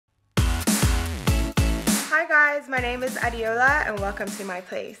Hi guys, my name is Adiola and welcome to my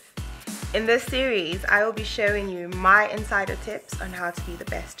place. In this series, I will be showing you my insider tips on how to be the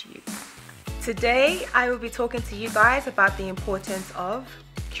best you. Today, I will be talking to you guys about the importance of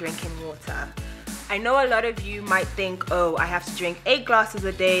drinking water. I know a lot of you might think, oh, I have to drink 8 glasses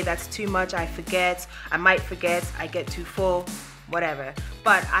a day, that's too much, I might forget, I get too full, whatever.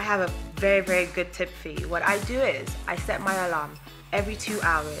 But I have a very good tip for you. What I do is, I set my alarm every 2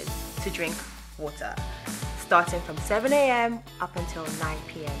 hours to drink water, starting from 7 a.m. up until 9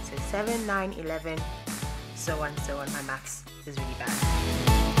 p.m. So 7, 9, 11, so on. My maths is really bad.